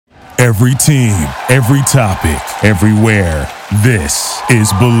Every team, every topic, everywhere. This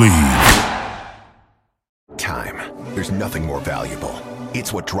is Believe. Time. There's nothing more valuable.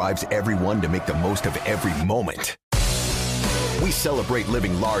 It's what drives everyone to make the most of every moment. We celebrate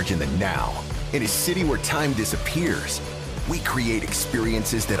living large in the now. In a city where time disappears, we create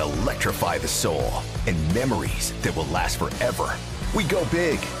experiences that electrify the soul and memories that will last forever. We go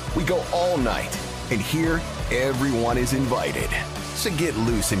big. We go all night. And here, everyone is invited. So get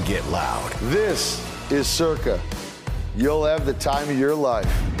loose and get loud. This is Circa. You'll have the time of your life.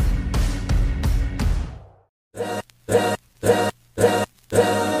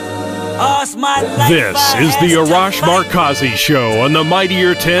 This is the Arash Markazi Show on the Mightier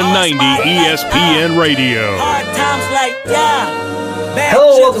 1090 ESPN Radio.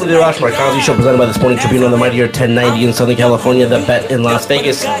 Hello, welcome to the Arash Markazi Show presented by the Sporting Tribune on the Mightier 1090 in Southern California, the Bet in Las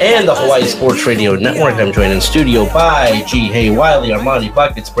Vegas, and the Hawaii Sports Radio Network. I'm joined in studio by G. Hay Wiley, Armani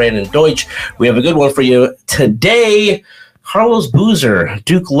Buckets, Brandon Deutsch. We have a good one for you today. Carlos Boozer,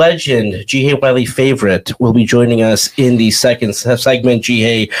 Duke legend, G. Hay Wiley favorite, will be joining us in the second segment. G.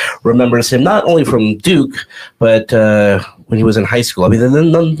 Hay remembers him not only from Duke, but when he was in high school. I mean,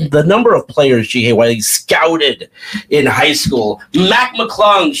 the number of players G. Hay Wiley scouted in high school. Mac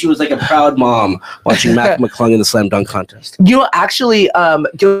McClung, she was like a proud mom watching Mac McClung in the slam dunk contest. You know, actually,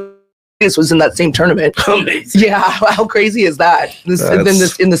 Gilgeous was in that same tournament. Amazing. Yeah, how crazy is that?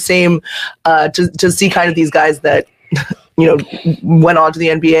 In the same to see kind of these guys that went on to the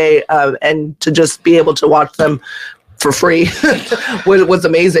NBA and to just be able to watch them for free was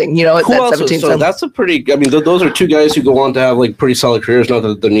amazing. At 17. So that's a pretty. I mean, those are two guys who go on to have like pretty solid careers. Not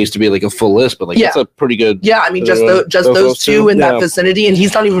that there needs to be like a full list, but that's a pretty good. Yeah, I mean, just those two in that vicinity, and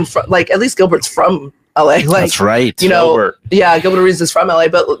he's not even from, at least Gilbert's from LA. That's right. Gilbert. Yeah, Gilbert Arenas is from LA,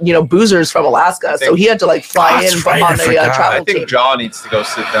 but Boozer's from Alaska, so he had to fly in on the travel I think team. John needs to go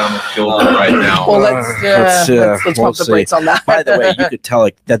sit down with Gilbert right now. Well, let's pump the brakes on that. By the way, you could tell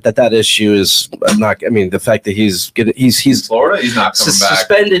that issue is not. I mean, the fact that he's Florida, he's not coming back.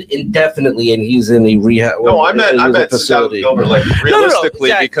 Suspended indefinitely, and he's in a rehab. No, I meant sit down with Gilbert.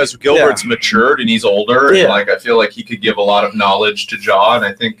 Realistically, exactly. Because Gilbert's matured and he's older, and I feel like he could give a lot of knowledge to John.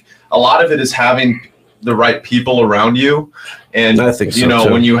 I think a lot of it is having the right people around you, and I think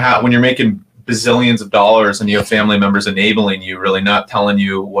so when you're making bazillions of dollars and you have family members enabling you, really not telling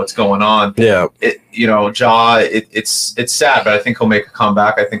you what's going on. Yeah, it's sad, but I think he'll make a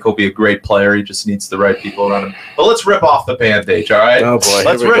comeback. I think he'll be a great player. He just needs the right people around him. But let's rip off the bandage, all right? Oh boy,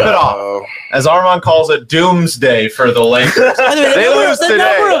 let's rip it off. As Armand calls it, doomsday for the Lakers. They lose today. The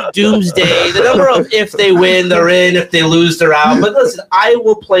number of doomsday, the number of if they win, they're in. If they lose, they're out. But listen, I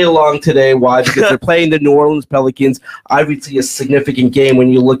will play along today. Why? Because they're playing the New Orleans Pelicans. Obviously, a significant game when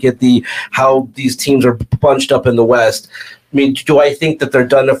you look at how these teams are bunched up in the West. I mean, do I think that they're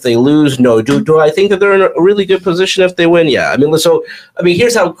done if they lose? No. Do I think that they're in a really good position if they win? Yeah. I mean,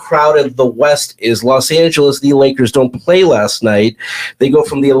 here's how crowded the West is. Los Angeles, the Lakers don't play last night. They go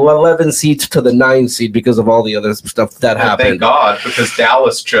from the 11 seed to the 9 seed because of all the other stuff that happened. Thank God, because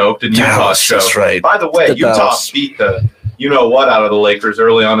Dallas choked and Utah choked. That's right. By the way, Utah beat the you-know-what out of the Lakers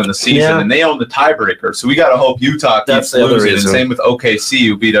early on in the season, and they own the tiebreaker. So we got to hope Utah keeps losing. And same with OKC,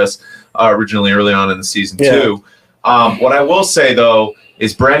 who beat us originally early on in the season, too. What I will say, though,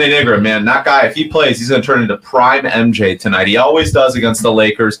 is Brandon Ingram, man, that guy, if he plays, he's going to turn into prime MJ tonight. He always does against the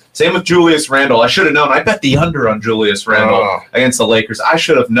Lakers. Same with Julius Randle. I should have known. I bet the under on Julius Randle against the Lakers. I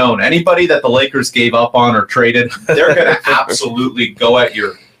should have known. Anybody that the Lakers gave up on or traded, they're going to absolutely go at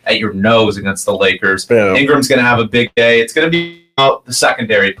your nose against the Lakers. Yeah. Ingram's going to have a big day. It's going to be the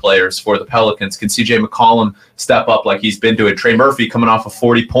secondary players for the Pelicans. Can CJ McCollum step up like he's been doing? Trey Murphy coming off of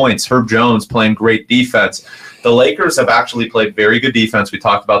 40 points. Herb Jones playing great defense. The Lakers have actually played very good defense. We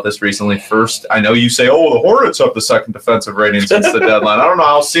talked about this recently. First, I know you say, the Hornets have the second defensive rating since the deadline. I don't know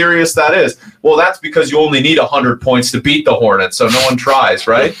how serious that is. Well, that's because you only need 100 points to beat the Hornets, so no one tries,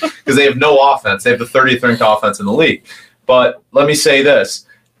 right? Because they have no offense. They have the 30th ranked offense in the league. But let me say this.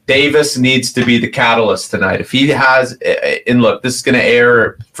 Davis needs to be the catalyst tonight. If he has, and look, this is going to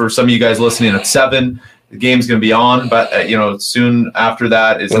air for some of you guys listening at 7. The game's going to be on, but soon after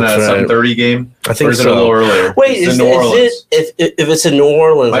that, isn't that a 7:30 game? I think or is it a little earlier? Wait, if it's in New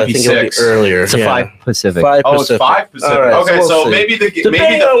Orleans, I think it'll be earlier. It's a 5 Pacific. 5 Pacific. It's 5 Pacific. Right, okay, so maybe the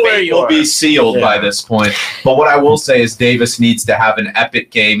fate will be sealed by this point. But what I will say is Davis needs to have an epic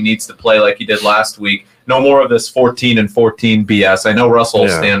game, needs to play like he did last week. No more of this 14-14 BS. I know Russell will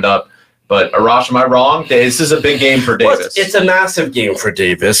stand up, But Arash, am I wrong? This is a big game for Davis. Well, it's a massive game for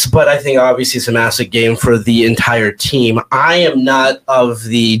Davis, but I think obviously it's a massive game for the entire team. I am not of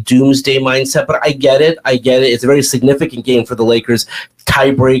the doomsday mindset, but I get it. It's a very significant game for the Lakers.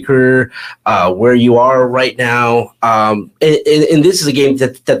 Tiebreaker, where you are right now. And this is a game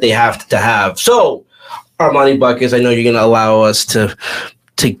that they have to have. So, Armani Buckets, I know you're going to allow us to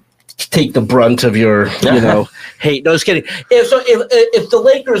take the brunt of your, hate. No, just kidding. If the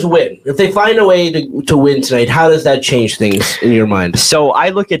Lakers win, if they find a way to win tonight, how does that change things in your mind? So I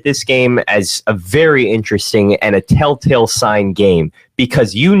look at this game as a very interesting and a telltale sign game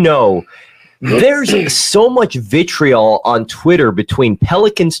because there's so much vitriol on Twitter between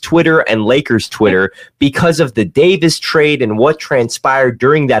Pelicans Twitter and Lakers Twitter because of the Davis trade and what transpired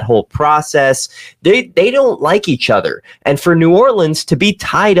during that whole process. They don't like each other. And for New Orleans to be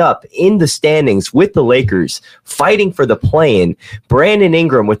tied up in the standings with the Lakers, fighting for the play-in, Brandon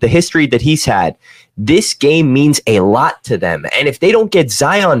Ingram, with the history that he's had, this game means a lot to them. And if they don't get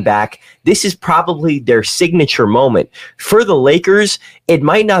Zion back, this is probably their signature moment. For the Lakers, it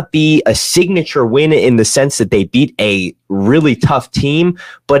might not be a signature win in the sense that they beat a really tough team,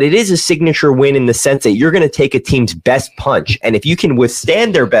 but it is a signature win in the sense that you're going to take a team's best punch. And if you can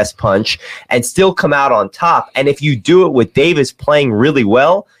withstand their best punch and still come out on top, and if you do it with Davis playing really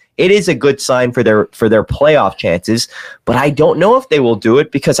well, it is a good sign for their playoff chances, but I don't know if they will do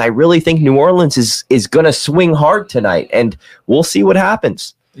it because I really think New Orleans is going to swing hard tonight, and we'll see what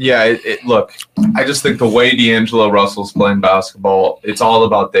happens. Yeah, look, I just think the way D'Angelo Russell's playing basketball, it's all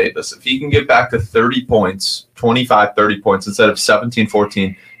about Davis. If he can get back to 30 points, 25, 30 points instead of 17,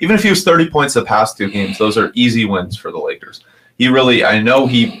 14, even if he was 30 points the past two games, those are easy wins for the Lakers.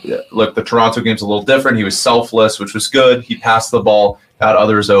 The Toronto game's a little different. He was selfless, which was good. He passed the ball, got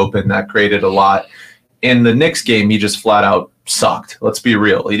others open. That created a lot. In the Knicks game, he just flat out sucked. Let's be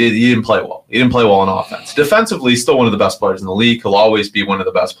real. He didn't play well. He didn't play well on offense. Defensively, he's still one of the best players in the league. He'll always be one of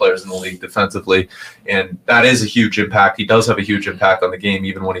the best players in the league defensively, and that is a huge impact. He does have a huge impact on the game,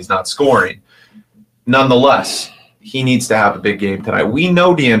 even when he's not scoring. Nonetheless, he needs to have a big game tonight. We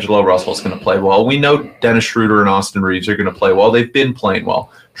know D'Angelo Russell's going to play well. We know Dennis Schroeder and Austin Reeves are going to play well. They've been playing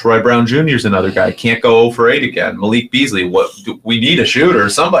well. Troy Brown Jr. is another guy. Can't go 0 for 8 again. Malik Beasley, we need a shooter.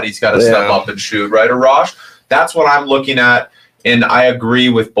 Somebody's got to step up and shoot, right, Arash? That's what I'm looking at, and I agree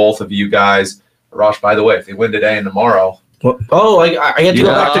with both of you guys. Arash, by the way, if they win today and tomorrow, I get to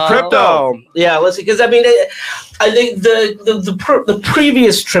go back to crypto. Yeah, listen, because I think the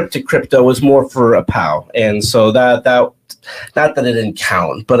previous trip to crypto was more for a POW, and so that not that it didn't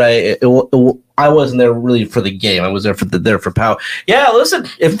count, but I wasn't there really for the game. I was there for POW. Yeah, listen,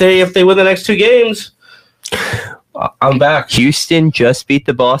 if they win the next two games, I'm back. Houston just beat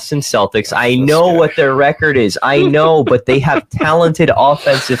the Boston Celtics. I know what their record is. I know, but they have talented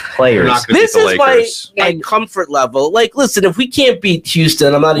offensive players. This is my comfort level. Like, listen, if we can't beat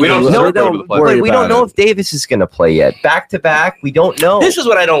Houston, I'm not even worried about it. We don't know if Davis is going to play yet. Back to back, we don't know. This is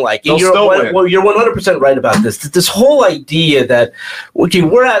what I don't like. You're 100% right about this. This whole idea that, okay,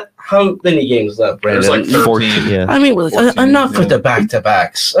 we're at how many games left, Brandon? There's like 14. Yeah. I mean, enough with the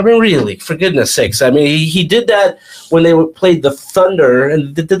back-to-backs. I mean, really, for goodness sakes. I mean, he did that when they played the Thunder,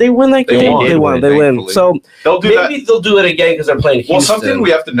 and did they win that game? They won. So they'll do it again because they're playing Houston. Well, something we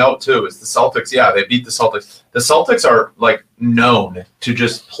have to note, too, is the Celtics, they beat the Celtics. The Celtics are, known to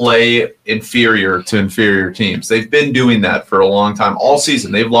just play inferior to inferior teams. They've been doing that for a long time. All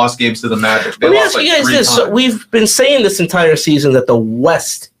season, they've lost games to the Magic. Let me ask you guys this. So we've been saying this entire season that the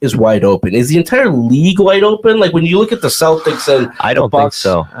West is wide open. Is the entire league wide open? Like, when you look at the Celtics and I don't think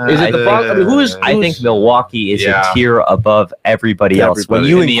so. Is it the Bucks? I mean, I think Milwaukee is a tier above everybody else. When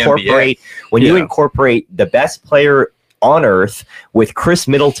you incorporate the best player on earth with Chris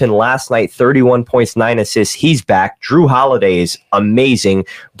Middleton last night, 31 points, 9 assists. He's back. Drew Holiday is amazing.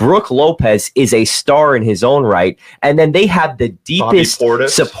 Brook Lopez is a star in his own right. And then they have the deepest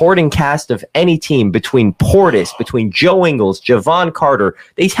supporting cast of any team between Portis, between Joe Ingles, Javon Carter.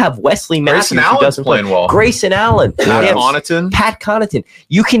 They have Wesley Matthews who doesn't play well. Grayson Allen. Pat Connaughton.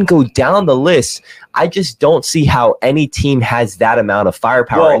 You can go down the list. I just don't see how any team has that amount of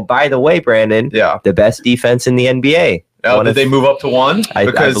firepower. Well, and by the way, Brandon, the best defense in the NBA. Did they move up to 1?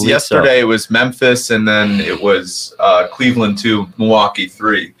 Because yesterday it was Memphis, and then it was Cleveland 2, Milwaukee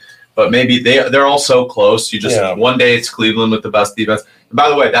 3. But maybe they're all so close. You just one day it's Cleveland with the best defense. And by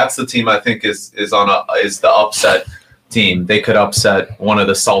the way, that's the team I think is the upset team. They could upset one of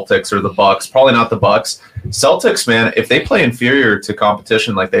the Celtics or the Bucks. Probably not the Bucks. Celtics, man, if they play inferior to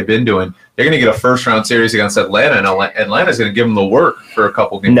competition like they've been doing, they're going to get a first-round series against Atlanta, and Atlanta's going to give them the work for a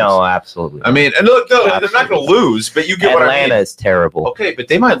couple games. No, absolutely. I mean, and look, no, they're not going to lose, but you get what I mean. Atlanta is terrible. Okay, but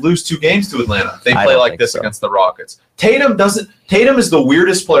they might lose 2 games to Atlanta if they play like this against the Rockets. Tatum is the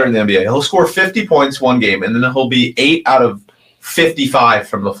weirdest player in the NBA. He'll score 50 points one game, and then he'll be 8 out of 55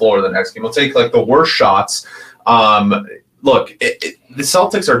 from the floor the next game. He'll take like the worst shots. Look, the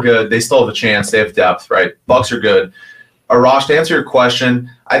Celtics are good. They still have a chance. They have depth, right? Bucks are good. Arash, to answer your question,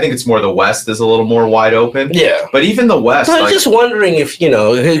 I think it's more the West is a little more wide open. Yeah. But even the West. So I'm just wondering if,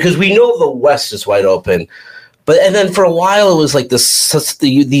 because we know the West is wide open. And then for a while, it was like these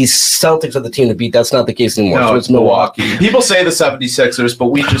Celtics are the team to beat. That's not the case anymore. No, so it's Milwaukee. People say the 76ers, but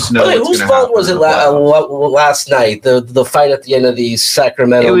we just know whose fault was it last night? The fight at the end of the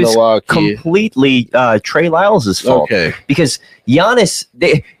Sacramento Milwaukee. Completely Trey Lyles' fault. Okay. Because Giannis,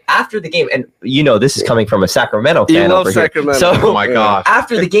 after the game, and this is coming from a Sacramento fan. You love Sacramento. So, oh my God.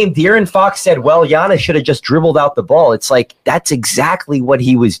 After the game, De'Aaron Fox said, well, Giannis should have just dribbled out the ball. It's like, that's exactly what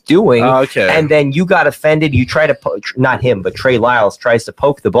he was doing. Okay. And then you got offended. You try to, not him, but Trey Lyles tries to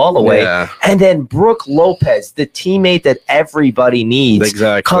poke the ball away. Yeah. And then Brook Lopez, the teammate that everybody needs,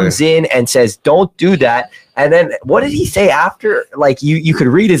 comes in and says, don't do that. And then what did he say after? Like you could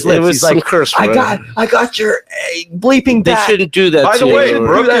read his lips. It was He's like, curse I got your bleeping dad. They shouldn't do that. By the way,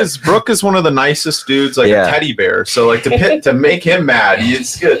 Brook is one of the nicest dudes, like a teddy bear. So like to make him mad,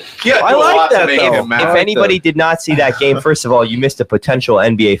 it's good. I like that though. If anybody did not see that game, first of all, you missed a potential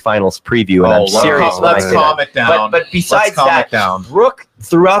NBA Finals preview, and I'm serious. Let's calm it down. But besides that, Brook,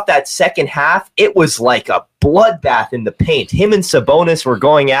 throughout that second half, it was like a bloodbath in the paint. Him and Sabonis were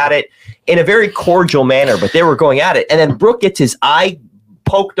going at it in a very cordial manner, but they were going at it. And then Brook gets his eye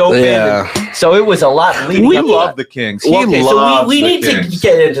poked open. Yeah. So it was a lot. We love the Kings. We need to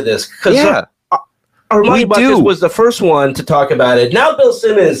get into this because Armani Buckets was the first one to talk about it. Now Bill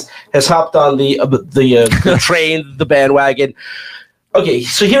Simmons has hopped on the train, the bandwagon. Okay,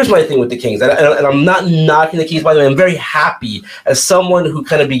 so here's my thing with the Kings, and I'm not knocking the Kings, by the way. I'm very happy as someone who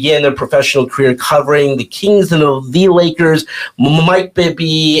kind of began their professional career covering the Kings and the Lakers, Mike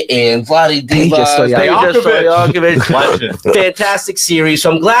Bibby and Vlade Stojakovic. Fantastic series. So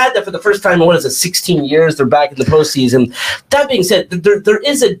I'm glad that for the first time in 16 years, they're back in the postseason. That being said, there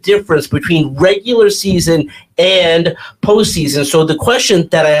is a difference between regular season and postseason. So the question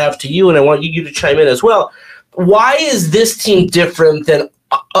that I have to you, and I want you to chime in as well, why is this team different than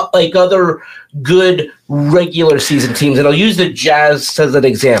like other good regular season teams? And I'll use the Jazz as an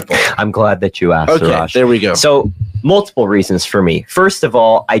example. I'm glad that you asked. Okay, Arash. there we go. So multiple reasons for me. First of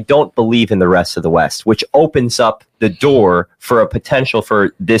all, I don't believe in the rest of the West, which opens up the door for a potential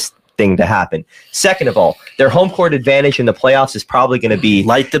for this thing to happen. Second of all, their home court advantage in the playoffs is probably going to be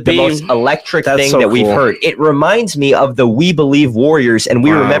the most electric thing that we've heard. It reminds me of the We Believe Warriors, and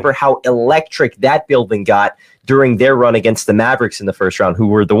we remember how electric that building got during their run against the Mavericks in the first round, who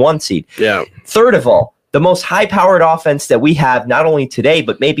were the 1 seed. Yeah. Third of all, the most high-powered offense that we have, not only today,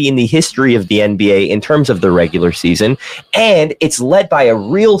 but maybe in the history of the NBA in terms of the regular season. And it's led by a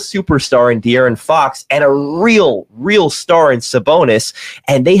real superstar in De'Aaron Fox and a real star in Sabonis.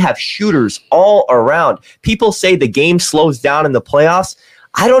 And they have shooters all around. People say the game slows down in the playoffs.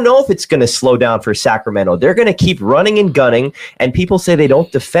 I don't know if it's going to slow down for Sacramento. They're going to keep running and gunning, and people say they don't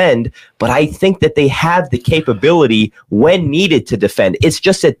defend, but I think that they have the capability when needed to defend. It's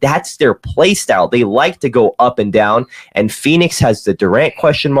just that that's their play style. They like to go up and down, and Phoenix has the Durant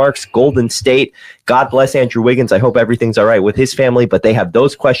question marks, Golden State. God bless Andrew Wiggins. I hope everything's all right with his family, but they have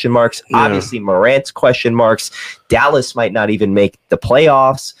those question marks. Yeah. Obviously, Morant's question marks. Dallas might not even make the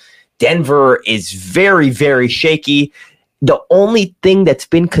playoffs. Denver is very, very shaky. The only thing that's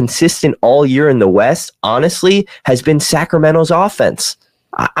been consistent all year in the West, honestly, has been Sacramento's offense.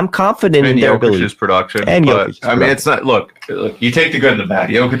 I'm confident in their ability. Production. And but, I mean, it's not, look, you take the good and the bad.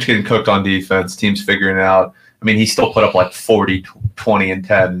 Jokic getting cooked on defense, teams figuring it out. I mean, he still put up like 40, 20, and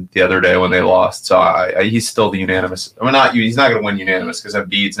 10 the other day when they lost. So he's still the unanimous. I mean, he's not going to win unanimous because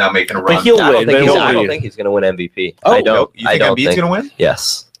Embiid's now making a run. But I don't think he's going to win MVP. Oh, you think Embiid's going to win?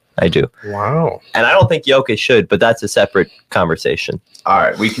 Yes. I do. Wow. And I don't think Jokic should, but that's a separate conversation. All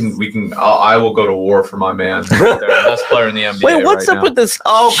right, we can. I will go to war for my man. They're the best player in the NBA. Wait, what's up with this?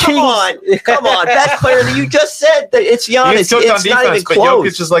 Oh, come on, best player. You just said that it's Giannis. It's on defense, not even close. But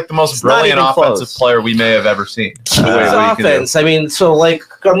Jokic is like the most brilliant offensive player we may have ever seen. Offense. I mean, so like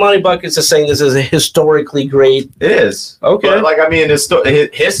Armani Buckets is saying this is a historically great. It is. Okay. But, like, I mean,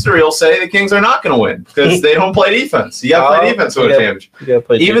 history will say the Kings are not going to win because they don't play defense. You got to play defense to win a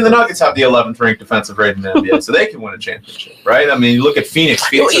championship. Even the Nuggets have the 11th ranked defensive rating in the NBA, so they can win a championship, right? I mean, you look at Phoenix.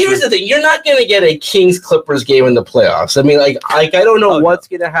 Here's the thing: you're not going to get a Kings Clippers game in the playoffs. I mean, like I don't know what's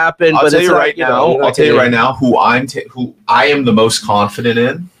going to happen. I'll tell you right now who I am the most confident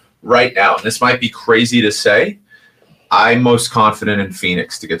in right now. And this might be crazy to say. I'm most confident in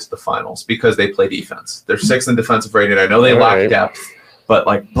Phoenix to get to the finals because they play defense. They're 6th in defensive rating. I know they lack depth, but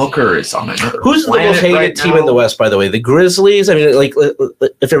like Booker is on another. Who's the most hated team in the West, by the way? The Grizzlies. I mean, like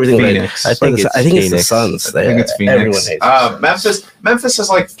if everything. Phoenix. I think it's the Suns. I think it's Phoenix. Everyone hates Memphis is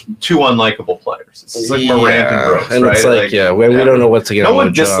like 2 unlikable players. It's like Morant and Brooks, and right? It's like we don't know what to get. No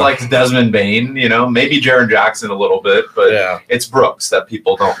one dislikes Desmond Bane, maybe Jaren Jackson a little bit, but it's Brooks that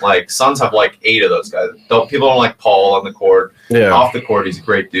people don't like. Suns have like 8 of those guys. People don't like Paul on the court. Yeah. Off the court, he's a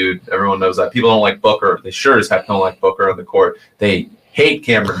great dude. Everyone knows that. People don't like Booker. They sure as heck don't like Booker on the court. They hate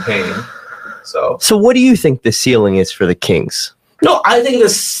Cameron Payne. So what do you think the ceiling is for the Kings? No, I think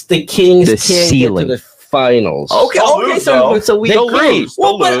the Kings can't ceiling. Get to the finals. Okay, so we agree.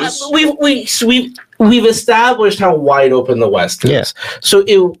 Well, but we've established how wide open the West is. Yeah. So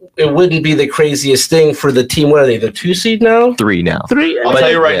it wouldn't be the craziest thing for the team. What are they? The 2 seed now? 3 now. 3. I'll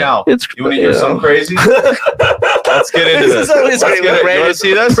tell you right now. You want to hear something crazy? Let's get into this. You want to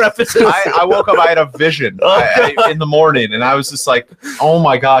see this? I woke up. I had a vision in the morning, and I was just like, "Oh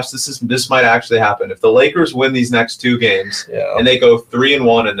my gosh, this might actually happen. If the Lakers win these next 2 games and they go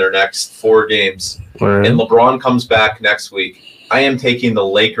 3-1 in their next 4 games, and LeBron comes back next week." I am taking the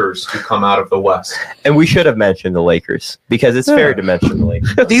Lakers to come out of the West. And we should have mentioned the Lakers because it's fair to mention the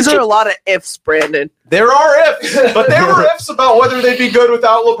Lakers. These are a lot of ifs, Brandon. There are ifs, but there were ifs about whether they'd be good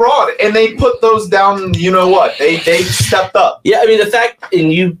without LeBron. And they put those down, you know what? They stepped up. Yeah, I mean, the fact,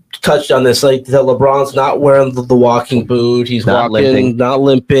 and you touched on this, like that LeBron's not wearing the walking boot. He's not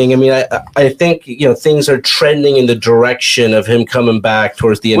limping. I mean, I think, things are trending in the direction of him coming back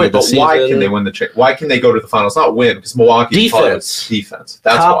towards the end of the season. Why can they win why can they go to the finals? Not win, because Milwaukee defense.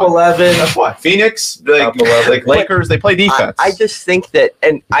 That's top why. 11. That's why. Phoenix, like Lakers, they play defense. I just think that,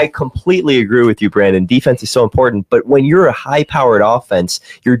 and I completely agree with you, Brandon, defense is so important, but when you're a high-powered offense,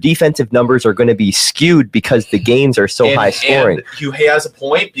 your defensive numbers are going to be skewed because the games are so high scoring. And he has a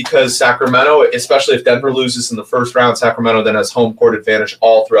point because Sacramento, especially if Denver loses in the first round, Sacramento then has home court advantage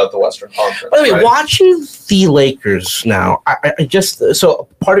all throughout the Western Conference. By the way, watching the Lakers now, I just, so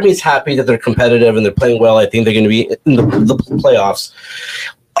part of me is happy that they're competitive and they're playing well. I think they're going to be in the playoffs.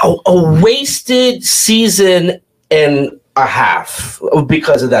 A wasted season and a half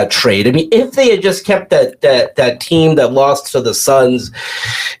because of that trade. I mean, if they had just kept that team that lost to the Suns,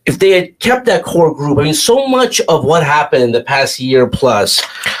 if they had kept that core group, I mean, so much of what happened in the past year plus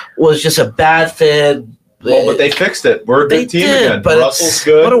was just a bad fit. Well, but they fixed it. We're a good team again. But Russell's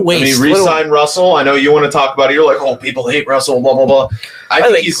good. What a waste. I mean, re-sign Russell. I know you want to talk about it. You're like, oh, people hate Russell, blah, blah, blah. I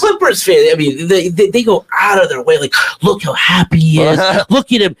think he's Clippers fan. I mean, they go out of their way. Like, look how happy he is.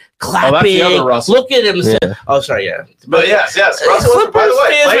 Look at him clapping. that's the other Russell. Look at him. Yeah. Oh, sorry, yeah. But yes. Russell Westbrook, by the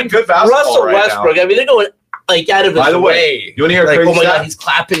way, playing good basketball Russell Westbrook. Now. I mean, they're going out of his way. By the way, you want to hear like, crazy oh my stat? God, he's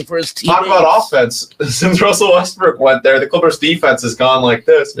clapping for his team. Talk about offense. Since Russell Westbrook went there, the Clippers defense has gone like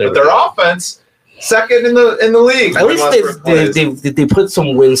this. But their offense, second in the league. At least they put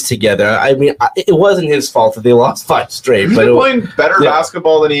some wins together. I mean, it wasn't his fault that they lost 5 straight. He's been playing better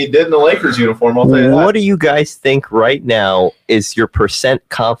basketball than he did in the Lakers uniform. I'll tell you that. What do you guys think right now is your %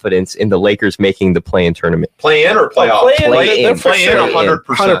 confidence in the Lakers making the play-in tournament? Play-in or playoff? Play-in. Play-in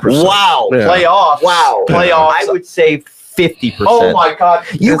 100%. Wow. Yeah. Playoff. Wow. Playoff. I would say 50%. Oh my God!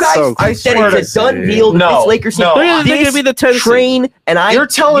 You guys said it's a done deal. No, this Lakers team. They're going to be the 10th train, and you're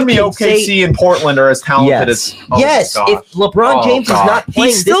telling me OKC and Portland are as talented as yes. If LeBron James is not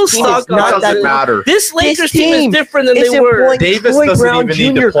playing, he's still stuck. Doesn't matter. This Lakers team is different than they were. Davis doesn't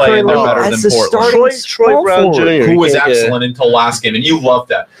even need to play, and they're better than Portland. Troy Brown Jr., who was excellent until last game, and you loved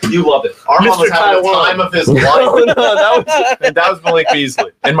that. You loved it. Armand was having the time of his life. That was Malik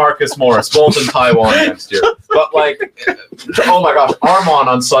Beasley and Marcus Morris, both in Taiwan next year. But like, oh my gosh, Armand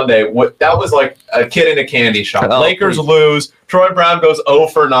on Sunday, that was like a kid in a candy shop. Lakers lose. Troy Brown goes 0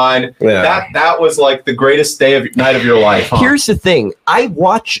 for 9. Yeah. That was like the greatest night of your life. Huh? Here's the thing: I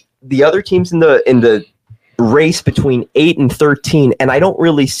watch the other teams in the race between 8 and 13, and I don't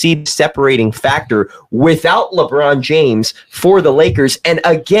really see the separating factor without LeBron James for the Lakers. And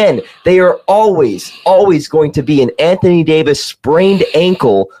again, they are always going to be an Anthony Davis sprained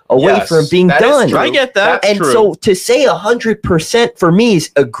ankle away from being done. I get that. And so to say 100% for me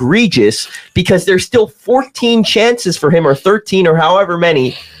is egregious, because there's still 14 chances for him, or 13, or however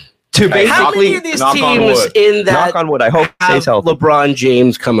many, to basically. How many of these teams in that knock on wood, I hope have LeBron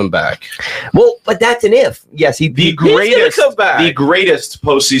James coming back? Well, but that's an if. Yes, he's the greatest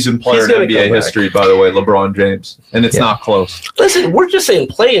postseason player in NBA history, by the way, LeBron James, and it's not close. Listen, we're just saying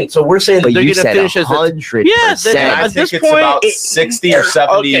playing, so we're saying that they're going to finish as 100%. Yes, at this point, about 60 or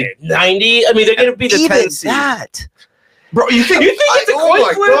 70, 90. I mean, they're going to be the 10th seed. That. Bro, you think it's a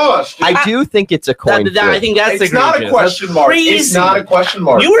coin flip? Gosh, I do think it's a coin flip. I think that's it's not a question mark. It's not a question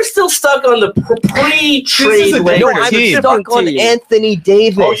mark. You were still stuck on the pre-trade. I'm stuck on Anthony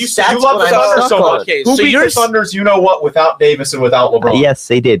Davis. Oh, you love the Thunder so much. Okay, Who beat the Thunders, you know what, without Davis and without LeBron? Yes,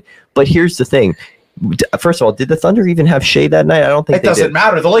 they did. But here's the thing. First of all, did the Thunder even have Shea that night? I don't think it doesn't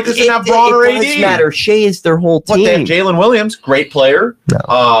matter. The Lakers didn't have Braun or AD. It does matter. Shea is their whole team. What, they have Jalen Williams, great player.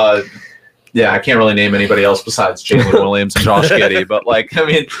 No. Yeah, I can't really name anybody else besides Jalen Williams and Josh Giddey, but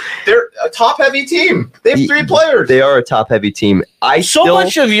they're a top-heavy team. They have 3 players. They are a top-heavy team.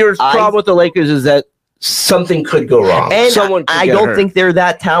 Much of your problem with the Lakers is that something could go wrong. And I don't think they're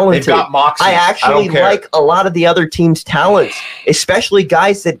that talented. They've got moxie. I actually like a lot of the other teams' talents, especially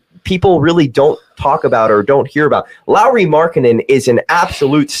guys that people really don't talk about or don't hear about. Lauri Markkanen is an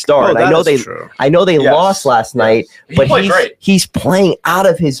absolute star. I know they lost last night, but he's playing out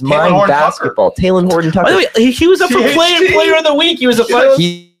of his mind basketball. Taylor Horton Tucker. By the way, he was up for player of the week. He was a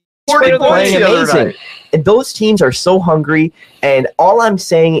he's playing amazing. And those teams are so hungry, and all I'm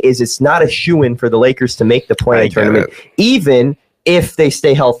saying is it's not a shoo-in for the Lakers to make the play-in tournament, even if they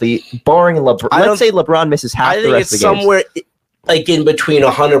stay healthy, barring LeBron. Let's say LeBron misses half the rest of the games. Somewhere like in between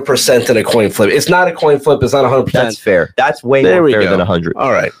 100% and a coin flip. It's not a coin flip. It's not 100%. That's fair. That's way more fair than 100.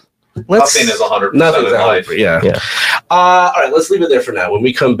 All right. Nothing is 100% in life. Yeah. All right, let's leave it there for now. When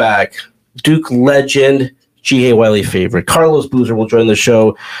we come back, Duke legend, G.A. Wiley favorite, Carlos Boozer will join the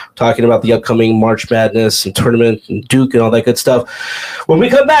show talking about the upcoming March Madness and tournament and Duke and all that good stuff. When we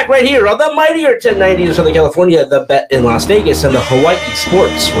come back right here on the Mightier 1090 in Southern California, the Bet in Las Vegas, and the Hawaii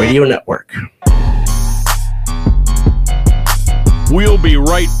Sports Radio Network. We'll be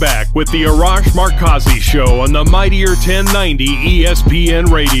right back with the Arash Markazi Show on the Mightier 1090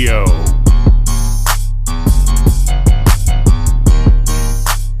 ESPN Radio.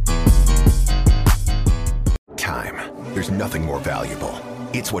 Time. There's nothing more valuable.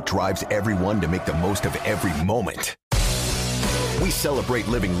 It's what drives everyone to make the most of every moment. We celebrate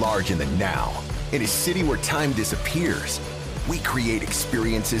living large in the now. In a city where time disappears, we create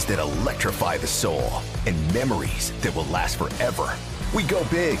experiences that electrify the soul and memories that will last forever. We go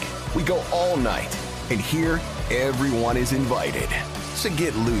big, we go all night, and here, everyone is invited. So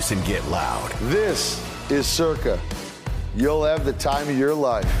get loose and get loud. This is Circa. You'll have the time of your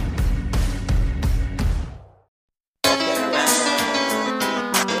life.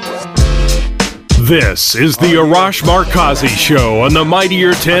 This is the Arash Markazi Show on the Mightier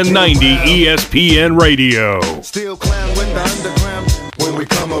 1090 ESPN Radio. Still clown with the underground when we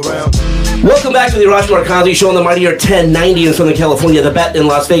come around. Welcome back to the Arash Markazi Show on the Mightier 1090 in Southern California, the Bet in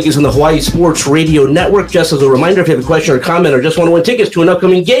Las Vegas, and the Hawaii Sports Radio Network. Just as a reminder, if you have a question or comment or just want to win tickets to an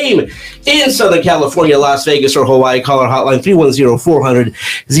upcoming game in Southern California, Las Vegas, or Hawaii, call our hotline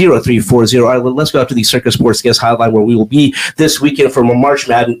 310-400-0340. All right, let's go out to the Circa Sports Guest Hotline, where we will be this weekend for March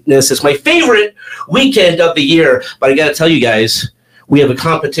Madness. It's my favorite weekend of the year, but I got to tell you guys, we have a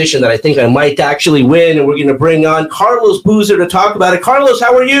competition that I think I might actually win, and we're going to bring on Carlos Boozer to talk about it. Carlos,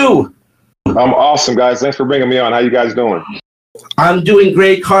 how are you? I'm awesome, guys. Thanks for bringing me on. How you guys doing? I'm doing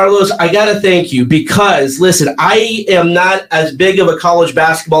great, Carlos. I got to thank you because, listen, I am not as big of a college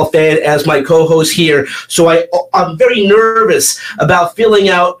basketball fan as my co-host here, so I'm very nervous about filling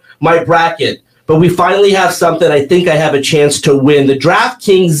out my bracket. But we finally have something I think I have a chance to win. The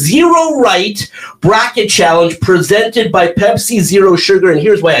DraftKings Zero Right Bracket Challenge presented by Pepsi Zero Sugar, and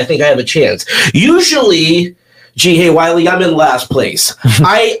here's why I think I have a chance. Usually, Hey Wiley, I'm in last place.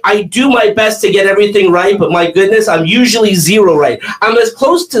 I do my best to get everything right, but my goodness, I'm usually zero right. I'm as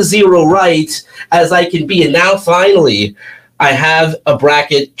close to zero right as I can be, and now finally, I have a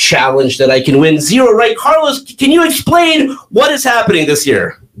bracket challenge that I can win. Zero right. Carlos, can you explain what is happening this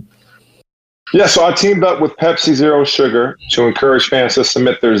year? Yeah, so I teamed up with Pepsi Zero Sugar to encourage fans to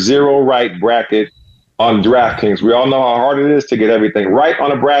submit their zero right bracket on DraftKings. We all know how hard it is to get everything right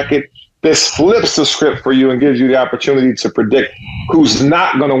on a bracket. this flips the script for you and gives you the opportunity to predict who's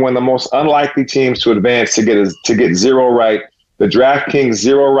not going to win. The most unlikely teams to advance to get zero right. The DraftKings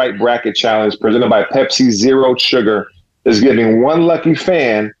Zero Right Bracket Challenge, presented by Pepsi Zero Sugar, is giving one lucky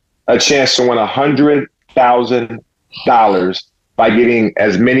fan a chance to win $100,000 by getting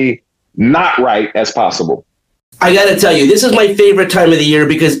as many not right as possible. I got to tell you, this is my favorite time of the year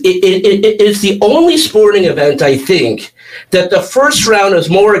because it's the only sporting event, I think, that the first round is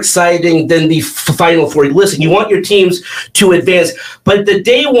more exciting than the Final Four. Listen, you want your teams to advance, but the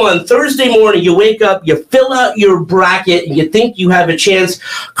day one, Thursday morning, you wake up, you fill out your bracket, and you think you have a chance.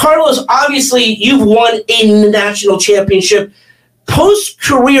 Carlos, obviously, you've won a national championship.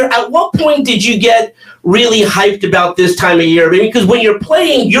 Post-career, at what point did you get really hyped about this time of year? I mean, because when you're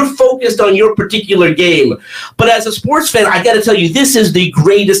playing, you're focused on your particular game. But as a sports fan, I got to tell you, this is the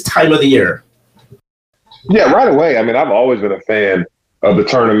greatest time of the year. Yeah, right away. I mean, I've always been a fan of the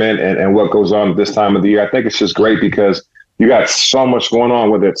tournament and what goes on at this time of the year. I think it's just great because you got so much going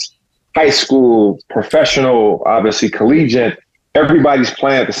on, whether it's high school, professional, obviously collegiate. Everybody's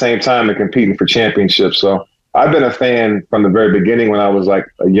playing at the same time and competing for championships. So I've been a fan from the very beginning when I was like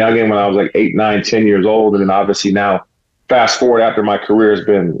a youngin', when I was like 8, 9, 10 years old. And then obviously now, fast forward after my career has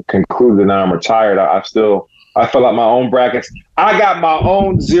been concluded and now I'm retired, I fill out my own brackets. I got my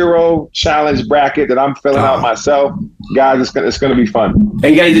own Zero Challenge bracket that I'm filling out myself. Guys, it's going to be fun.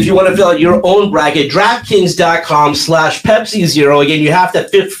 And guys, if you want to fill out your own bracket, DraftKings.com/Pepsi Zero. Again, you have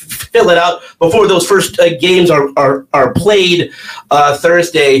to fill it out before those first games are played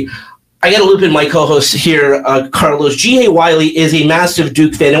Thursday. I got to loop in my co-host here, Carlos. G.A. Wiley is a massive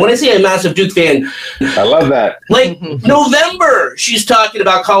Duke fan. And when I say a massive Duke fan, I love that. Like November, she's talking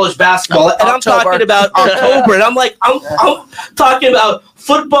about college basketball. And I'm talking about October. And I'm talking about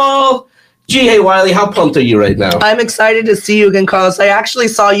football. G.A. Wiley, how pumped are you right now? I'm excited to see you again, Carlos. I actually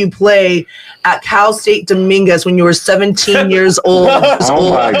saw you play at Cal State Dominguez when you were 17 years old.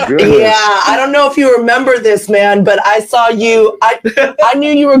 Oh, my goodness. Yeah, I don't know if you remember this, man, but I saw you. I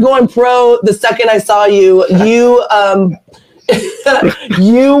knew you were going pro the second I saw you. You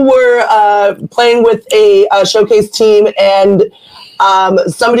were playing with a showcase team, and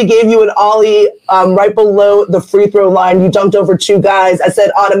somebody gave you an ollie right below the free throw line. You dunked over 2 guys. I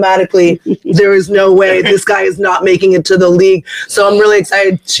said automatically, there is no way this guy is not making it to the league. So I'm really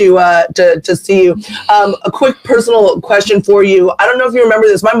excited to see you. A quick personal question for you. I don't know if you remember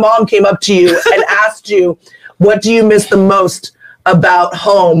this. My mom came up to you and asked you, what do you miss the most about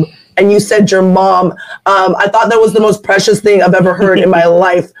home? And you said your mom. I thought that was the most precious thing I've ever heard in my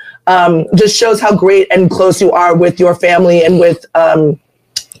life. Just shows how great and close you are with your family and with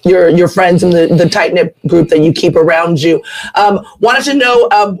your friends and the tight-knit group that you keep around you. Wanted to know,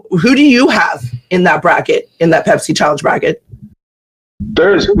 who do you have in that bracket, in that Pepsi Challenge bracket?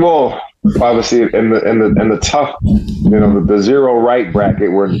 Obviously in the tough, the zero right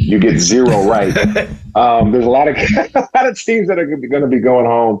bracket where you get zero right. There's a lot of teams that are going to be going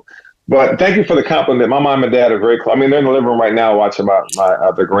home. But thank you for the compliment. My mom and dad are very close. I mean, they're in the living room right now watching my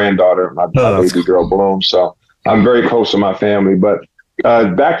other granddaughter, my baby girl Bloom. So I'm very close to my family. But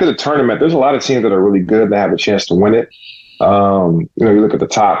back to the tournament, there's a lot of teams that are really good that have a chance to win it. You look at the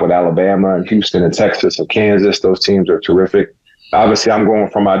top with Alabama and Houston and Texas and Kansas. Those teams are terrific. Obviously, I'm going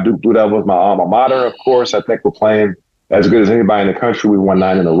from my Duke Blue Devils, my alma mater, of course. I think we're playing as good as anybody in the country. We won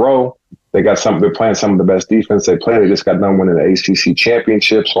 9 in a row. They're playing some of the best defense they play. They just got done winning the ACC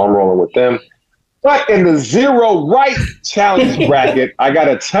championship, so I'm rolling with them. But in the Zero Right Challenge bracket, I got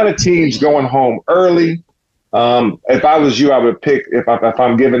a ton of teams going home early. If I was you, I would pick, if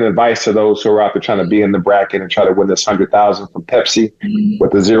I'm giving advice to those who are out there trying to be in the bracket and try to win this $100,000 from Pepsi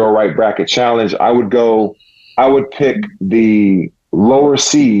with the Zero Right Bracket Challenge, I would pick the lower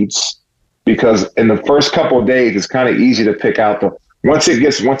seeds, because in the first couple of days, it's kind of easy to pick out once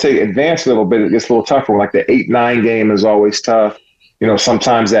they advance a little bit, it gets a little tougher. Like the 8-9 game is always tough.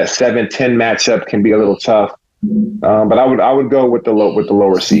 Sometimes that 7-10 matchup can be a little tough. But I would go with the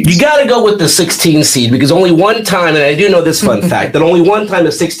lower seeds. You got to go with the 16 seed, because only one time, and I do know this fun fact, that only one time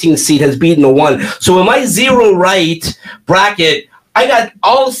a 16 seed has beaten a 1. So in my Zero Right bracket, I got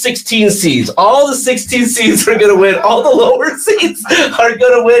all 16 seeds. All the 16 seeds are going to win. All the lower seeds are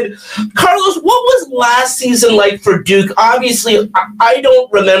going to win. Carlos, what was last season like for Duke? Obviously, I don't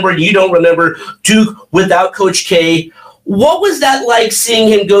remember, and you don't remember Duke without Coach K. What was that like, seeing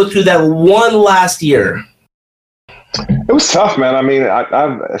him go through that one last year? It was tough, man. I mean,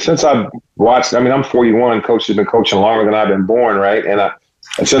 since I've watched, I'm 41. Coach has been coaching longer than I've been born, right? And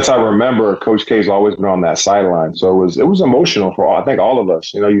since I remember, Coach K's always been on that sideline. So it was emotional for all of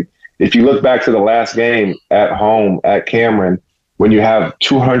us. If you look back to the last game at home at Cameron, when you have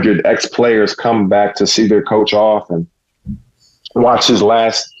 200 ex-players come back to see their coach off and watch his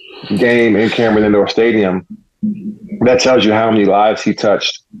last game in Cameron Indoor Stadium, that tells you how many lives he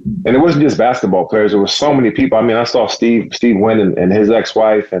touched. And it wasn't just basketball players. There was so many people. I mean, I saw Steve Wynn and his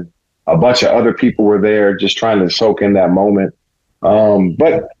ex-wife and a bunch of other people were there just trying to soak in that moment.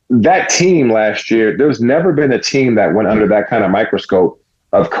 But that team last year, there's never been a team that went under that kind of microscope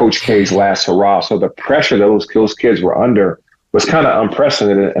of Coach K's last hurrah. So the pressure those kids were under was kind of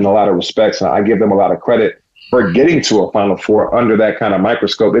unprecedented in a lot of respects. And I give them a lot of credit for getting to a Final Four under that kind of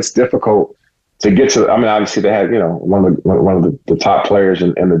microscope. It's difficult to get to. I mean, obviously they had, one of the top players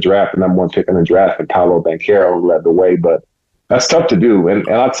in the draft, the number one pick in the draft, and Paolo Banchero, who led the way. But that's tough to do. And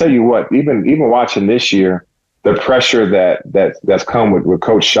I'll tell you what, even watching this year, the pressure that's come with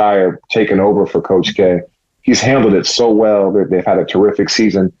Coach Scheyer taking over for Coach K, he's handled it so well. They've had a terrific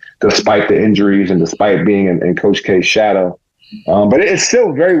season despite the injuries and despite being in Coach K's shadow. But it's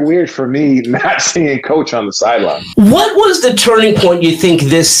still very weird for me not seeing Coach on the sideline. What was the turning point, you think,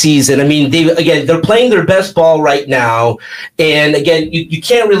 this season? I mean, they're playing their best ball right now. And again, you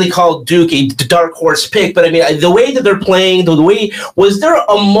can't really call Duke a dark horse pick, but I mean, the way that they're playing, was there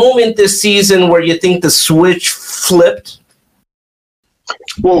a moment this season where you think the switch flipped?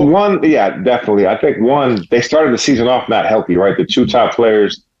 Well, definitely. I think they started the season off not healthy, right? The two top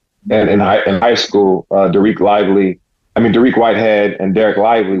players in high school, Dariq Whitehead and Derek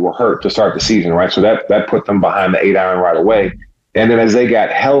Lively were hurt to start the season, right? So that put them behind the 8-iron right away. And then as they got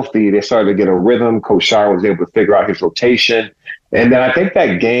healthy, they started to get a rhythm. Coach Scheyer was able to figure out his rotation. And then I think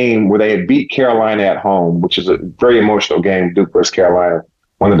that game where they had beat Carolina at home, which is a very emotional game, Duke versus Carolina,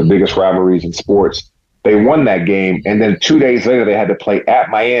 one of the biggest rivalries in sports, they won that game. And then 2 days later, they had to play at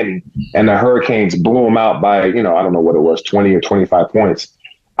Miami, and the Hurricanes blew them out by, I don't know what it was, 20 or 25 points.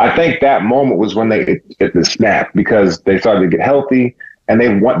 I think that moment was when they hit the snap because they started to get healthy, and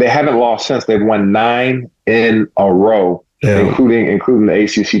they haven't lost since. They've won 9 in a row, including the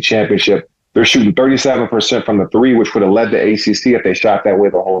ACC championship. They're shooting 37% from the three, which would have led the ACC if they shot that way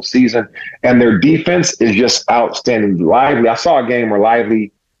the whole season. And their defense is just outstanding. Lively, I saw a game where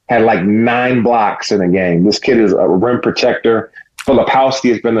Lively had like 9 blocks in a game. This kid is a rim protector.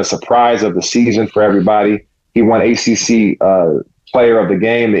 Filipowski has been the surprise of the season for everybody. He won ACC player of the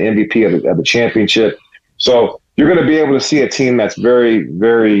game, the MVP of the championship. So you're going to be able to see a team that's very,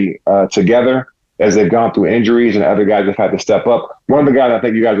 very together as they've gone through injuries and other guys have had to step up. One of the guys I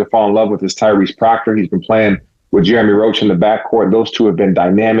think you guys will fall in love with is Tyrese Proctor. He's been playing with Jeremy Roach in the backcourt. Those two have been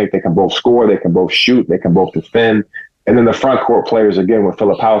dynamic. They can both score. They can both shoot. They can both defend. And then the front court players, again, with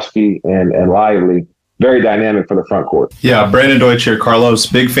Filipowski and Lively, very dynamic for the front court. Yeah, Brandon Deutsch here, Carlos.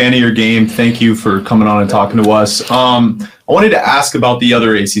 Big fan of your game. Thank you for coming on and talking to us. I wanted to ask about the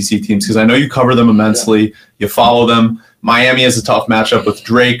other ACC teams because I know you cover them immensely. Yeah. You follow them. Miami has a tough matchup with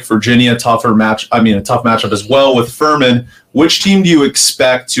Drake. Virginia, a tough matchup as well with Furman. Which team do you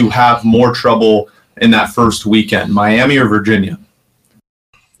expect to have more trouble in that first weekend, Miami or Virginia?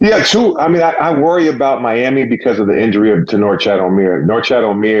 Yeah, true. I mean, I worry about Miami because of the injury to Norchad Omier. Norchad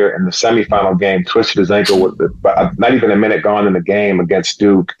Omier in the semifinal game twisted his ankle with not even a minute gone in the game against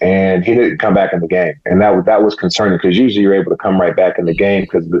Duke, and he didn't come back in the game. And that was concerning because usually you're able to come right back in the game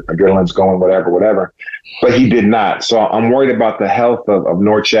because the adrenaline's going, whatever. But he did not. So I'm worried about the health of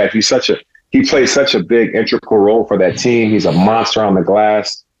Norchad. He plays such a big integral role for that team. He's a monster on the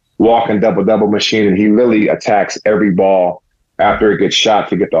glass, walking double machine, and he really attacks every ball after it gets shot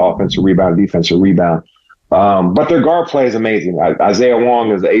to get the offensive rebound, defensive rebound. But their guard play is amazing. Isaiah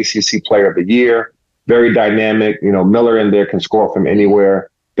Wong is the ACC Player of the Year, very dynamic. Miller in there can score from anywhere.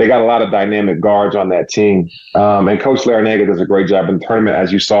 They got a lot of dynamic guards on that team. And Coach Larinaga does a great job in the tournament.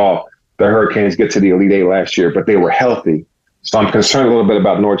 As you saw, the Hurricanes get to the Elite Eight last year, but they were healthy. So I'm concerned a little bit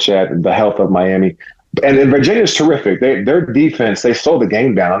about Norchad and the health of Miami. And Virginia's terrific. Their defense, they slowed the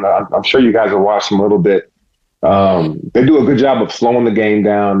game down. I'm sure you guys have watched them a little bit. They do a good job of slowing the game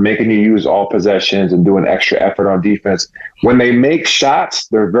down, making you use all possessions and doing extra effort on defense. When they make shots,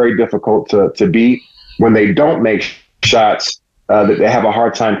 they're very difficult to beat. When they don't make shots, they have a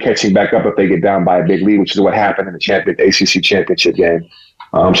hard time catching back up if they get down by a big lead, which is what happened in the ACC championship game.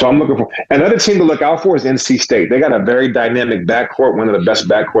 So I'm looking for another team to look out for is NC State. They got a very dynamic backcourt, one of the best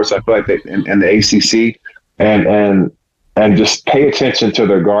backcourts I feel like in the ACC, and just pay attention to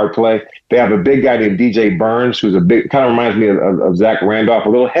their guard play. They have a big guy named DJ Burns, who's kind of reminds me of Zach Randolph, a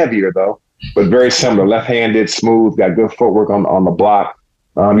little heavier though, but very similar, left-handed, smooth, got good footwork on the block.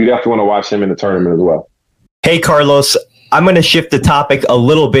 You definitely want to watch him in the tournament as well. Hey, Carlos. I'm going to shift the topic a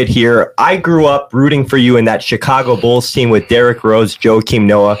little bit here. I grew up rooting for you in that Chicago Bulls team with Derrick Rose, Joakim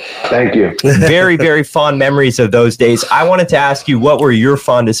Noah. Thank you. Very, very fond memories of those days. I wanted to ask you, what were your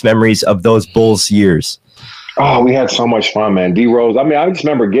fondest memories of those Bulls years? Oh, we had so much fun, man. D Rose. I mean, I just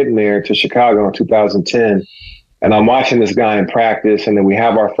remember getting there to Chicago in 2010, and I'm watching this guy in practice, and then we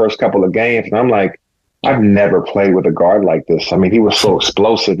have our first couple of games, and I'm like, I've never played with a guard like this. I mean, he was so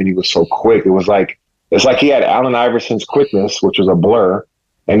explosive and he was so quick. It's like he had Allen Iverson's quickness, which was a blur,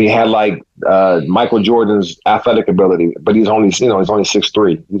 and he had like Michael Jordan's athletic ability, but he's only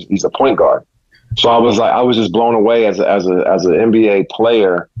 6'3". He's a point guard. So I was just blown away as an NBA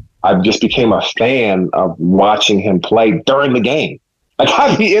player. I just became a fan of watching him play during the game. Like,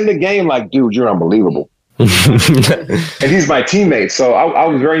 I'd be in the game like, dude, you're unbelievable. And he's my teammate. So I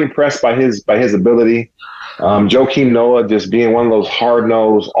was very impressed by his ability. Joakim Noah just being one of those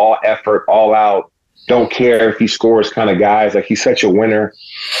hard-nosed, all effort, all out, don't care if he scores kind of guys. Like, he's such a winner.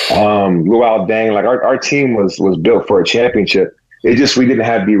 Luol Deng, like our team was built for a championship. It just, we didn't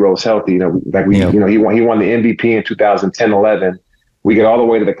have D Rose healthy. He won the MVP in 2010-11. We get all the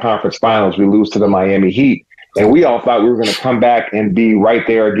way to the conference finals. We lose to the Miami Heat. And we all thought we were going to come back and be right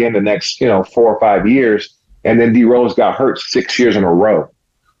there again the next, 4 or 5 years. And then D Rose got hurt 6 years in a row.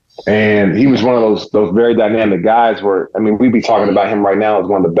 And he was one of those very dynamic guys where, I mean, we'd be talking about him right now as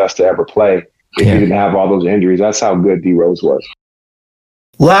one of the best to ever play if he didn't have all those injuries. That's how good D Rose was.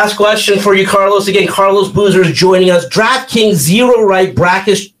 Last question for you, Carlos. Again, Carlos Boozer is joining us. DraftKings Zero Right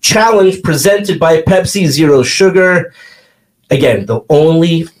Bracket Challenge presented by Pepsi Zero Sugar. Again, the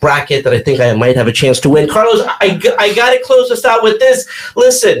only bracket that I think I might have a chance to win. Carlos, I got to close us out with this.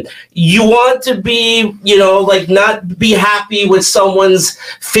 Listen, you want to be, not be happy with someone's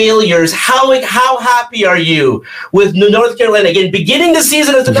failures. How happy are you with North Carolina? Again, beginning the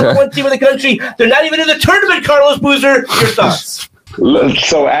season as the number one team in the country. They're not even in the tournament, Carlos Boozer. Your thoughts?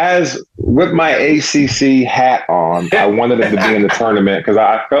 So as with my ACC hat on, I wanted them to be in the tournament because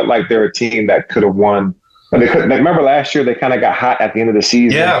I felt like they're a team that could have won. But they couldn't. Remember last year, they kind of got hot at the end of the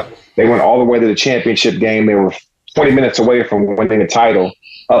season. Yeah. They went all the way to the championship game. They were 20 minutes away from winning a title,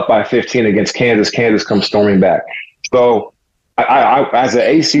 up by 15 against Kansas. Kansas comes storming back. So I as an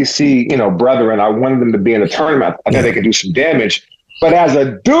ACC, brethren, I wanted them to be in the tournament. I think they could do some damage. But as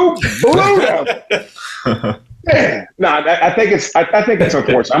a Duke Blue, I think it's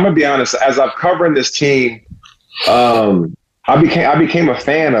unfortunate. I'm gonna be honest. As I'm covering this team, I became a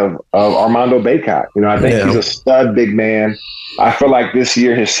fan of Armando Bacot. I think he's a stud big man. I feel like this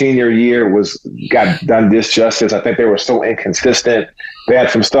year, his senior year, got done disjustice. I think they were so inconsistent. They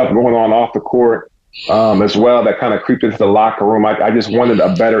had some stuff going on off the court as well that kind of creeped into the locker room. I just wanted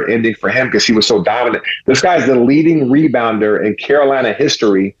a better ending for him because he was so dominant. This guy's the leading rebounder in Carolina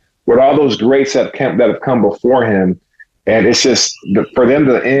history with all those greats that have come before him. And it's just for them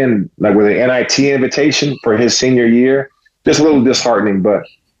to end like with an NIT invitation for his senior year. Just a little disheartening, but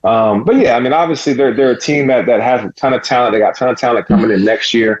yeah, I mean, obviously they're a team that has a ton of talent. They got a ton of talent coming in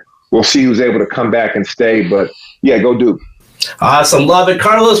next year. We'll see who's able to come back and stay, but yeah, go Duke. Awesome. Love it.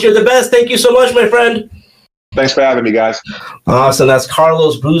 Carlos, you're the best. Thank you so much, my friend. Thanks for having me, guys. Awesome. That's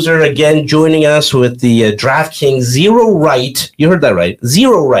Carlos Boozer again joining us with the DraftKings Zero Right. You heard that right.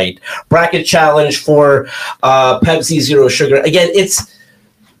 Zero Right Bracket Challenge for Pepsi Zero Sugar. Again,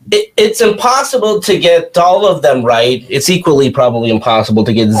 it's impossible to get all of them right. It's equally probably impossible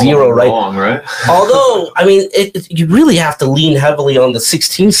to get zero right. Right? Although, I mean, you really have to lean heavily on the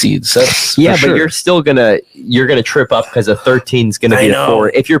 16 seeds. That's but you're still gonna trip up because a 13 is gonna be a 4.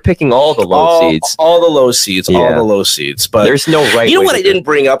 If you're picking all the low seeds, all the low seeds. But there's no right. You know what I didn't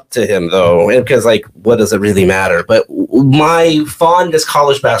bring up to him though, because what does it really matter? But my fondest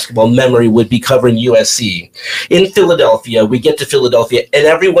college basketball memory would be covering USC in Philadelphia. We get to Philadelphia, and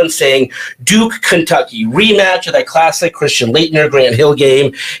everyone's saying Duke, Kentucky, rematch of that classic Christian Laettner, Grant Hill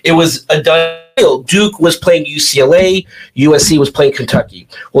game. It was a done deal. Duke was playing UCLA, USC was playing Kentucky.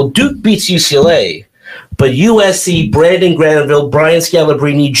 Well, Duke beats UCLA, but USC, Brandon Granville, Brian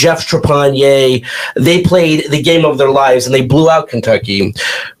Scalabrine, Jeff Trepanier, they played the game of their lives, and they blew out Kentucky.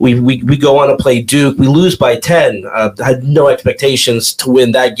 We go on to play Duke. We lose by 10. I had no expectations to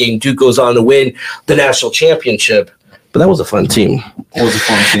win that game. Duke goes on to win the national championship. But that was a fun team. It was a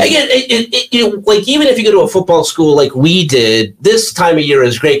fun team. Again, even if you go to a football school like we did, this time of year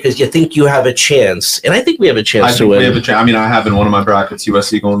is great because you think you have a chance. And I think we have a chance to win. We have a chance. I mean, I have in one of my brackets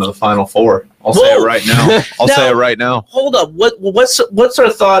USC going to the Final Four. I'll say it right now. Say it right now. Hold up. What's our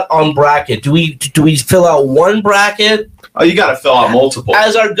thought on bracket? Do we fill out one bracket? Oh, you got to fill out multiple.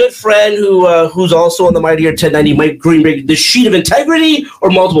 As our good friend who's also on the Mightier 1090, Mike Greenberg, the sheet of integrity or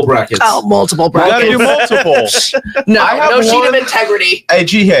multiple brackets? Oh, multiple brackets. You got to do multiple. no sheet of integrity. Hey,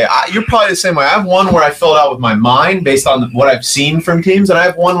 G-Hey, you're probably the same way. I have one where I fill it out with my mind based on what I've seen from teams, and I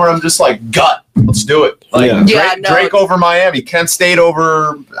have one where I'm just like, gut. Let's do it. Drake over Miami, Kent State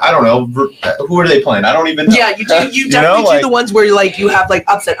over, I don't know, who are they playing? I don't even know. Yeah, you definitely do the ones where you have like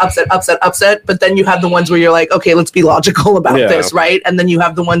upset, but then you have the ones where you're like, okay, let's be logical about this, right? And then you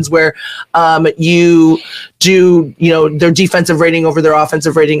have the ones where you do, their defensive rating over their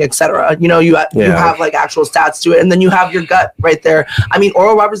offensive rating, etc. You have like actual stats to it, and then you have your gut right there. I mean,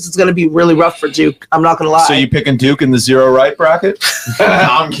 Oral Roberts is going to be really rough for Duke. I'm not going to lie. So you picking Duke in the 0 right bracket?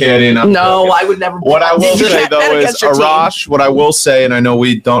 I'm kidding. I would never. What I will say though is, Arash, what I will say, and I know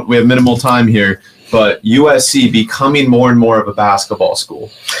we have minimal time here, but USC becoming more and more of a basketball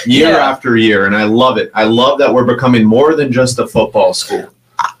school year after year, and I love it. I love that we're becoming more than just a football school.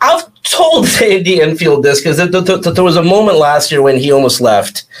 I've told Andy Enfield this because there was a moment last year when he almost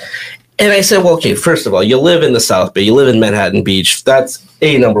left. And I said, well, okay, first of all, you live in the South Bay, you live in Manhattan Beach. That's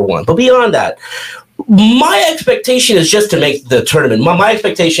number one. But beyond that, my expectation is just to make the tournament. My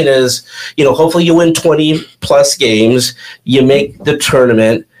expectation is, hopefully you win 20 plus games, you make the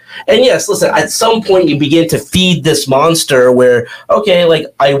tournament. And yes, listen, at some point you begin to feed this monster where, okay, like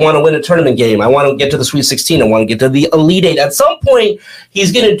I want to win a tournament game. I want to get to the Sweet 16. I want to get to the Elite Eight. At some point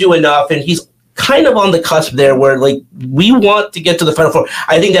he's going to do enough, and he's kind of on the cusp there where like we want to get to the Final Four.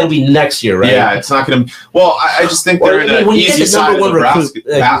 I think that'll be next year, right? Yeah, it's not going to. Well, I just think they're in an easy side of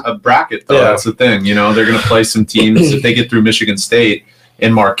the bracket, though. Yeah. That's the thing. They're going to play some teams. If they get through Michigan State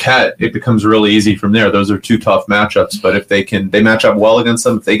and Marquette, it becomes really easy from there. Those are two tough matchups. But if they match up well against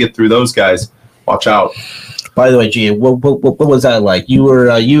them, if they get through those guys, watch out. By the way, G, what was that like? You were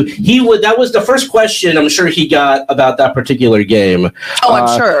that was the first question I'm sure he got about that particular game. Oh,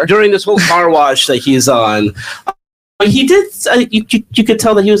 I'm sure. During this whole car wash that he's on. He did. You could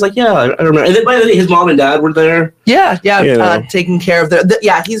tell that he was like, yeah, I remember. And then by the way, his mom and dad were there. Yeah, taking care of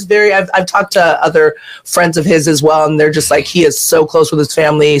he's very. I've talked to other friends of his as well, and they're just like he is so close with his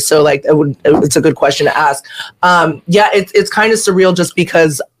family. So like, it's a good question to ask. It's kind of surreal just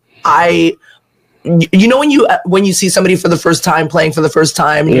because when you see somebody for the first time playing for the first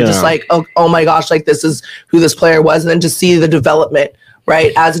time, and you're just like, oh my gosh, like this is who this player was, and then to see the development.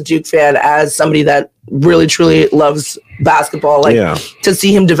 Right, as a Duke fan, as somebody that really truly loves basketball, to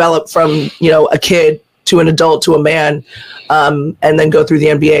see him develop from a kid to an adult to a man, and then go through the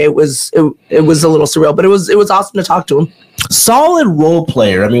NBA, it was a little surreal, but it was awesome to talk to him. Solid role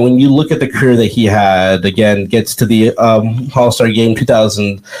player. I mean, when you look at the career that he had, again, gets to the All-Star game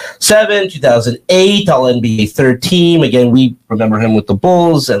 2007, 2008, All-NBA third team. Again, we remember him with the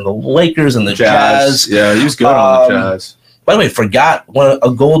Bulls and the Lakers and the Jazz. Yeah, he was good on the Jazz. By the way, forgot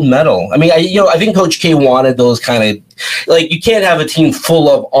a gold medal. I mean, I think Coach K wanted those kind of like you can't have a team full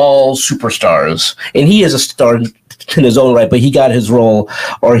of all superstars, and he is a star in his own right. But he got his role,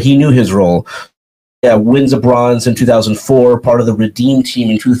 or he knew his role. Yeah, wins a bronze in 2004, part of the Redeem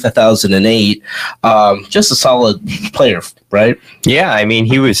team in 2008. Just a solid player, right? Yeah, I mean,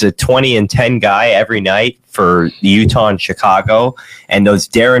 he was a 20-10 guy every night for Utah and Chicago, and those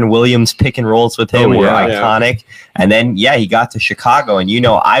Darren Williams pick and rolls with him were iconic. And then, he got to Chicago, and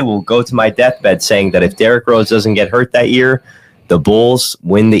I will go to my deathbed saying that if Derrick Rose doesn't get hurt that year, the Bulls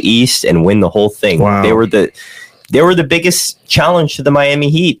win the East and win the whole thing. Wow. They were the biggest challenge to the Miami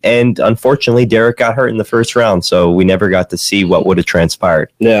Heat, and unfortunately, Derek got hurt in the first round, so we never got to see what would have transpired.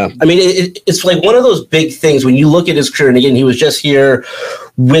 Yeah, I mean, it's like one of those big things when you look at his career, and again, he was just here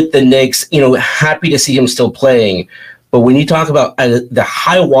with the Knicks, happy to see him still playing. But when you talk about the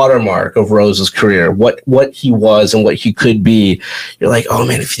high watermark of Rose's career, what he was and what he could be, you're like, oh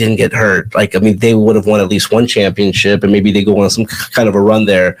man, if he didn't get hurt, like, I mean, they would have won at least one championship, and maybe they go on some kind of a run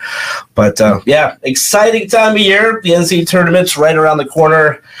there. But exciting time of year. The NCAA tournament's right around the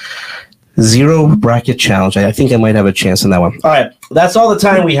corner. 0 bracket challenge. I think I might have a chance in that one. All right, that's all the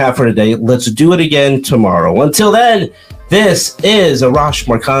time we have for today. Let's do it again tomorrow. Until then, this is Arash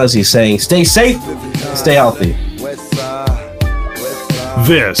Markazi saying, stay safe, stay healthy.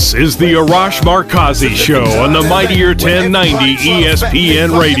 This is the Arash Markazi Show on the Mightier 1090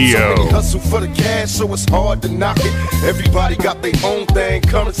 ESPN Radio. Hustle for the cash, so it's hard to knock it. Everybody got their own thing,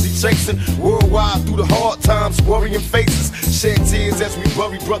 currency chasing. Worldwide through the hard times, worrying faces. Shed tears as we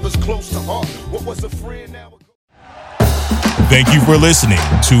bury brothers close to heart. What was a friend now? Thank you for listening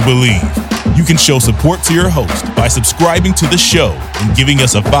to Believe. You can show support to your host by subscribing to the show and giving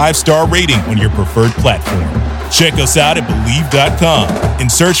us a 5-star rating on your preferred platform. Check us out at Believe.com and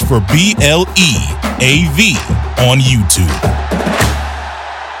search for BLEAV on YouTube.